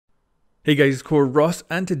Hey guys, it's Core Ross,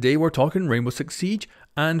 and today we're talking Rainbow Six Siege,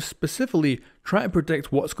 and specifically try to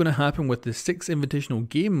predict what's going to happen with the 6 Invitational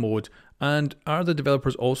game mode, and are the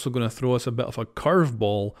developers also going to throw us a bit of a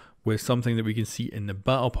curveball with something that we can see in the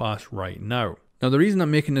Battle Pass right now. Now the reason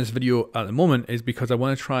I'm making this video at the moment is because I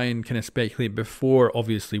want to try and kind of speculate before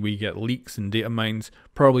obviously we get leaks and data mines,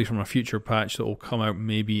 probably from a future patch that will come out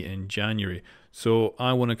maybe in January. So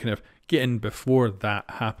I want to kind of get in before that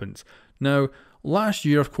happens. Now, last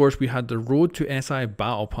year, of course, we had the Road to SI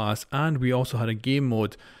Battle Pass, and we also had a game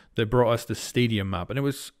mode that brought us the Stadium map, and it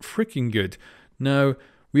was freaking good. Now,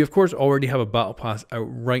 we of course already have a Battle Pass out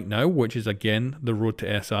right now, which is again the Road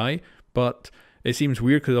to SI, but it seems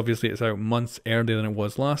weird because obviously it's out months earlier than it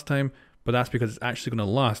was last time, but that's because it's actually going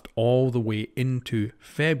to last all the way into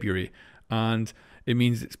February, and it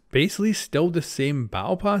means it's basically still the same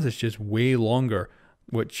Battle Pass, it's just way longer,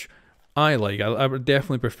 which I like. I would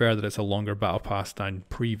definitely prefer that it's a longer Battle Pass than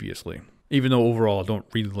previously. Even though overall I don't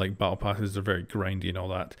really like Battle Passes, they're very grindy and all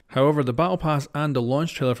that. However, the Battle Pass and the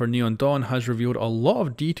launch trailer for Neon Dawn has revealed a lot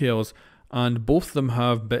of details, and both of them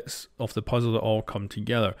have bits of the puzzle that all come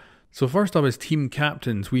together. So first up is team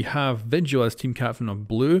captains. We have Vigil as team captain of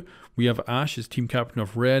blue, we have Ash as team captain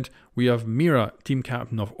of red, we have Mira team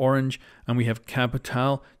captain of orange, and we have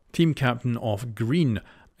Capital team captain of green.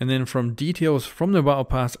 And then from details from the Battle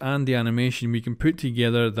Pass and the animation, we can put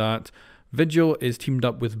together that Vigil is teamed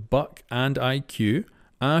up with Buck and IQ,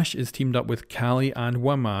 Ash is teamed up with Kali and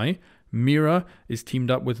Wamai, Mira is teamed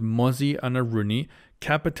up with Mozzie and Aruni,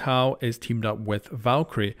 Capital is teamed up with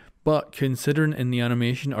Valkyrie. But considering in the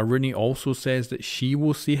animation Aruni also says that she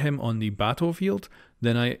will see him on the battlefield,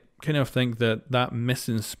 then I kind of think that that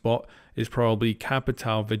missing spot is probably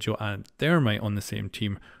Capital, Vigil and Thermite on the same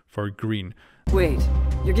team for green. Wait,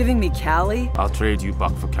 you're giving me Kali? I'll trade you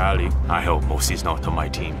Buck for Kali. I hope Mozzie's not on my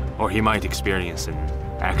team, or he might experience an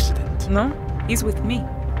accident. No, he's with me.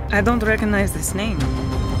 I don't recognize this name.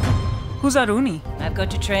 Who's Aruni? I've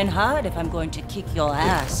got to train hard if I'm going to kick your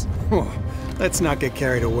ass. Oh, let's not get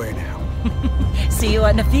carried away now. See you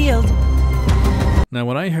on the field. Now,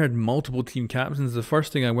 when I heard multiple team captains, the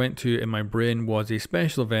first thing I went to in my brain was a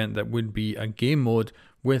special event that would be a game mode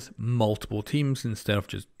with multiple teams instead of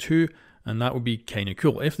just 2. And that would be kind of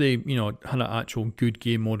cool if they, had an actual good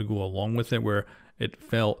game mode to go along with it where it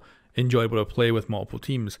felt enjoyable to play with multiple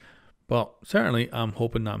teams. But certainly, I'm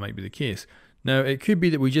hoping that might be the case. Now, it could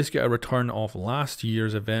be that we just get a return of last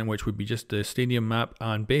year's event, which would be just the stadium map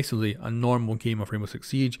and basically a normal game of Rainbow Six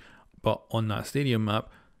Siege, but on that stadium map.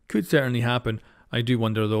 Could certainly happen. I do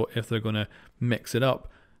wonder, though, if they're going to mix it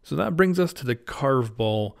up. So that brings us to the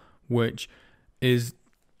curveball, which is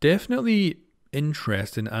definitely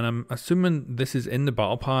interesting, and I'm assuming this is in the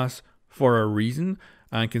Battle Pass for a reason,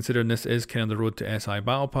 and considering this is kind of the Road to SI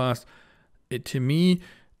Battle Pass, to me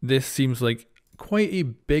this seems like quite a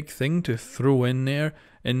big thing to throw in there,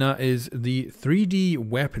 and that is the 3D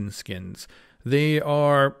weapon skins. They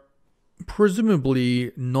are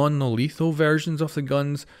presumably non-lethal versions of the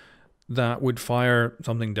guns that would fire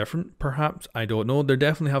something different, perhaps. I don't know. They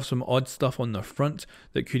definitely have some odd stuff on the front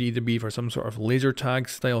that could either be for some sort of laser tag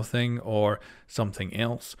style thing or something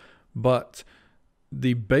else. But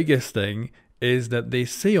the biggest thing is that they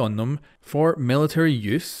say on them, for military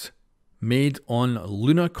use, made on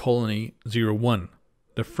Luna Colony 01,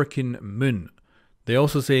 the frickin' moon. They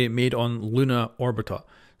also say made on Luna Orbita.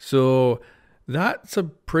 So that's a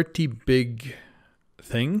pretty big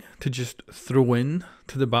thing to just throw in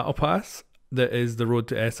to the Battle Pass that is the Road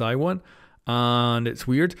to SI one, and it's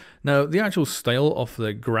weird. Now, the actual style of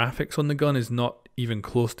the graphics on the gun is not even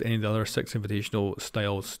close to any of the other 6 Invitational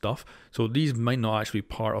style stuff, so these might not actually be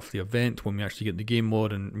part of the event when we actually get the game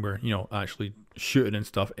mode and we're actually shooting and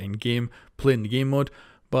stuff in game, playing the game mode.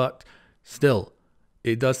 But still,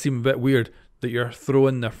 it does seem a bit weird that you're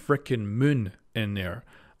throwing the frickin' moon in there.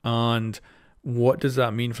 And what does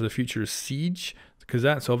that mean for the future of Siege? Because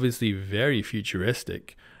that's obviously very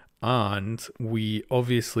futuristic, and we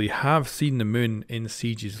obviously have seen the moon in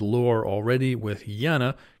Siege's lore already with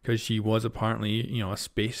Yana, because she was apparently, a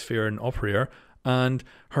spacefaring operator, and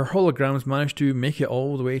her holograms managed to make it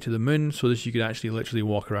all the way to the moon so that she could actually literally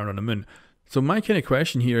walk around on the moon. So my kind of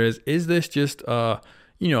question here is this just a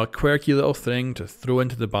quirky little thing to throw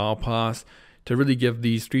into the Battle Pass to really give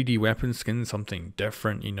these 3D weapon skins something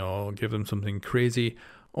different, give them something crazy?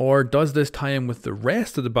 Or does this tie in with the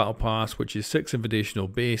rest of the Battle Pass, which is 6 Invitational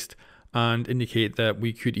based, and indicate that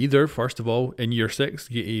we could either, first of all, in year 6,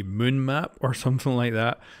 get a moon map or something like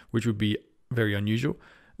that, which would be very unusual.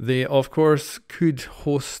 They, of course, could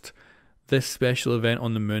host this special event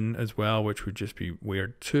on the moon as well, which would just be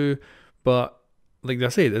weird too. But like I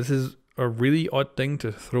say, this is a really odd thing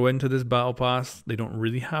to throw into this battle pass. They don't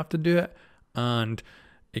really have to do it, and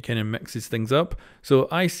it kind of mixes things up. So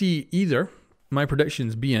I see either, my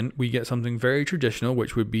predictions being, we get something very traditional,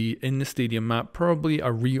 which would be in the stadium map, probably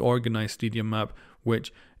a reorganized stadium map,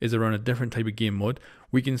 which is around a different type of game mode.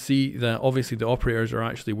 We can see that obviously the operators are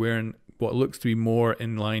actually wearing what looks to be more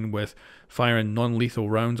in line with firing non-lethal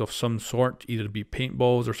rounds of some sort, either to be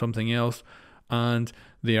paintballs or something else, and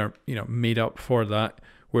they are, made up for that.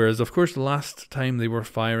 Whereas, of course, the last time they were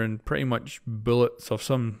firing pretty much bullets of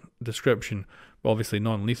some description, obviously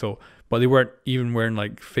non-lethal, but they weren't even wearing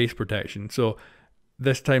like face protection. So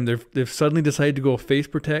this time they've suddenly decided to go face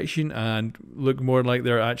protection and look more like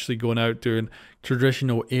they're actually going out doing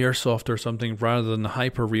traditional airsoft or something, rather than the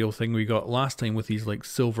hyper real thing we got last time with these like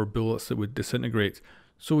silver bullets that would disintegrate.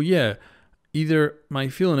 So yeah, either my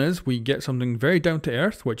feeling is we get something very down to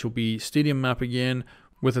earth, which will be stadium map again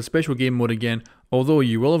with a special game mode again, although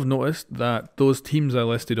you will have noticed that those teams I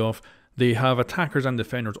listed off, they have attackers and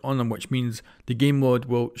defenders on them, which means the game mode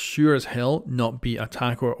will sure as hell not be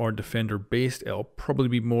attacker or defender based. It'll probably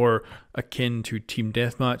be more akin to team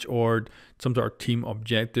deathmatch or some sort of team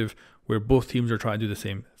objective, where both teams are trying to do the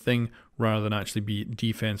same thing rather than actually be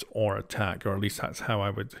defense or attack, or at least that's how I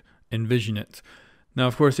would envision it. Now,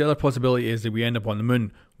 of course, the other possibility is that we end up on the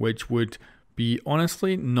moon, which would be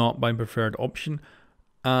honestly not my preferred option,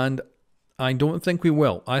 and I don't think we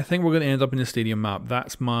will. I think we're going to end up in the stadium map.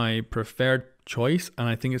 That's my preferred choice, and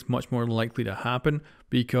I think it's much more likely to happen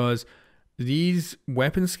because these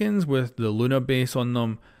weapon skins with the Luna base on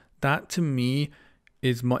them, that to me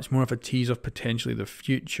is much more of a tease of potentially the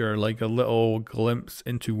future, like a little glimpse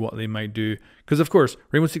into what they might do. Because of course,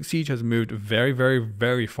 Rainbow Six Siege has moved very, very,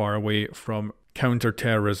 very far away from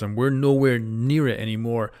counter-terrorism. We're nowhere near it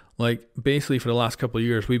anymore. Like, basically for the last couple of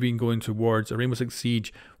years, we've been going towards a Rainbow Six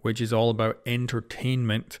Siege, which is all about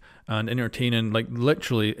entertainment and entertaining, like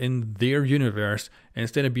literally in their universe,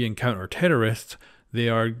 instead of being counter-terrorists, they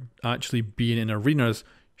are actually being in arenas,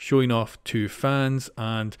 showing off to fans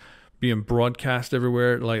and being broadcast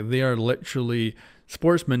everywhere. Like, they are literally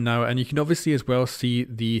sportsmen now, and you can obviously as well see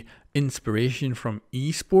the inspiration from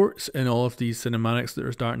esports in all of these cinematics that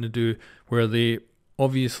they're starting to do, where they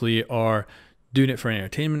obviously are doing it for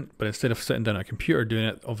entertainment, but instead of sitting down at a computer doing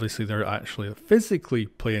it, obviously they're actually physically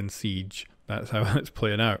playing Siege. That's how it's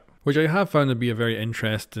playing out, which I have found to be a very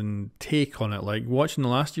interesting take on it. Like, watching the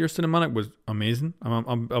last year's cinematic was amazing.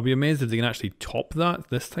 I'll be amazed if they can actually top that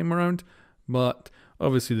this time around, but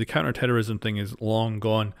obviously the counter-terrorism thing is long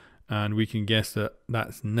gone, and we can guess that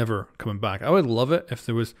that's never coming back. I would love it if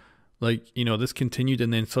there was, like, this continued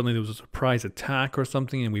and then suddenly there was a surprise attack or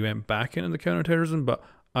something and we went back into the counter-terrorism, but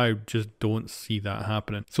I just don't see that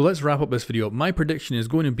happening. So let's wrap up this video. My prediction is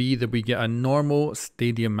going to be that we get a normal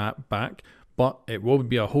stadium map back, but it will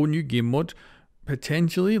be a whole new game mode,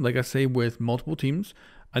 potentially, like I say, with multiple teams.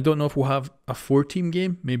 I don't know if we'll have a 4-team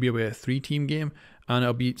game, maybe it'll be a 3-team game, and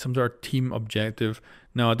it'll be some sort of team objective.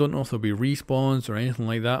 Now, I don't know if there'll be respawns or anything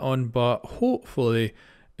like that on, but hopefully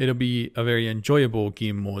it'll be a very enjoyable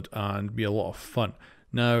game mode and be a lot of fun.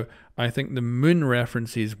 Now, I think the moon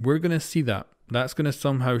references, we're going to see that. That's going to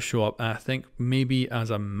somehow show up, I think, maybe as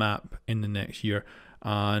a map in the next year,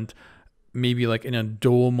 and maybe like in a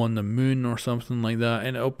dome on the moon or something like that.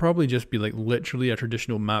 And it'll probably just be like literally a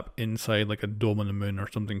traditional map inside like a dome on the moon or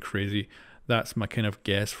something crazy. That's my kind of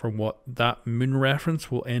guess for what that moon reference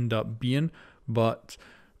will end up being. But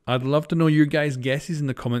I'd love to know your guys' guesses in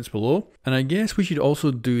the comments below. And I guess we should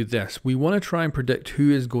also do this. We want to try and predict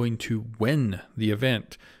who is going to win the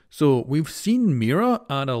event. So we've seen Mira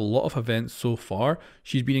at a lot of events so far.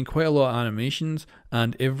 She's been in quite a lot of animations,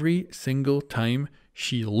 and every single time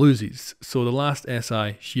she loses. So the last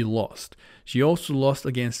SI, she lost. She also lost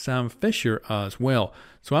against Sam Fisher as well.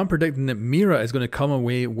 So I'm predicting that Mira is going to come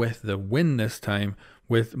away with the win this time,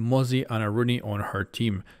 with Mozzie and Aruni on her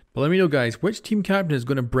team. But let me know, guys, which team captain is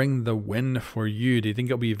going to bring the win for you? Do you think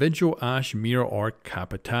it'll be Vigil, Ash, Mira, or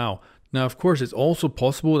Capitao? Now, of course, it's also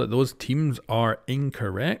possible that those teams are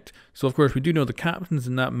incorrect. So, of course, we do know the captains,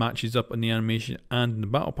 and that matches up in the animation and in the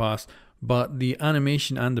battle pass. But the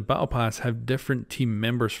animation and the battle pass have different team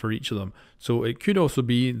members for each of them. So it could also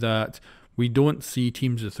be that we don't see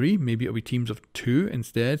teams of 3. Maybe it'll be teams of 2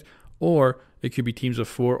 instead. Or it could be teams of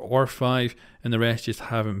 4 or 5, and the rest just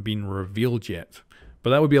haven't been revealed yet. But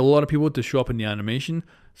that would be a lot of people to show up in the animation.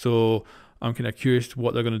 So I'm kind of curious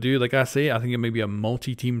what they're going to do. Like I say, I think it may be a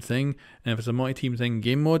multi-team thing. And if it's a multi-team thing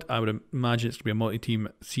game mode, I would imagine it's going to be a multi-team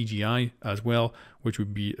CGI as well, which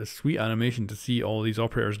would be a sweet animation to see all these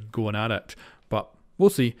operators going at it. But we'll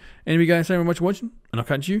see. Anyway, guys, thank you very much for watching, and I'll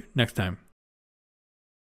catch you next time.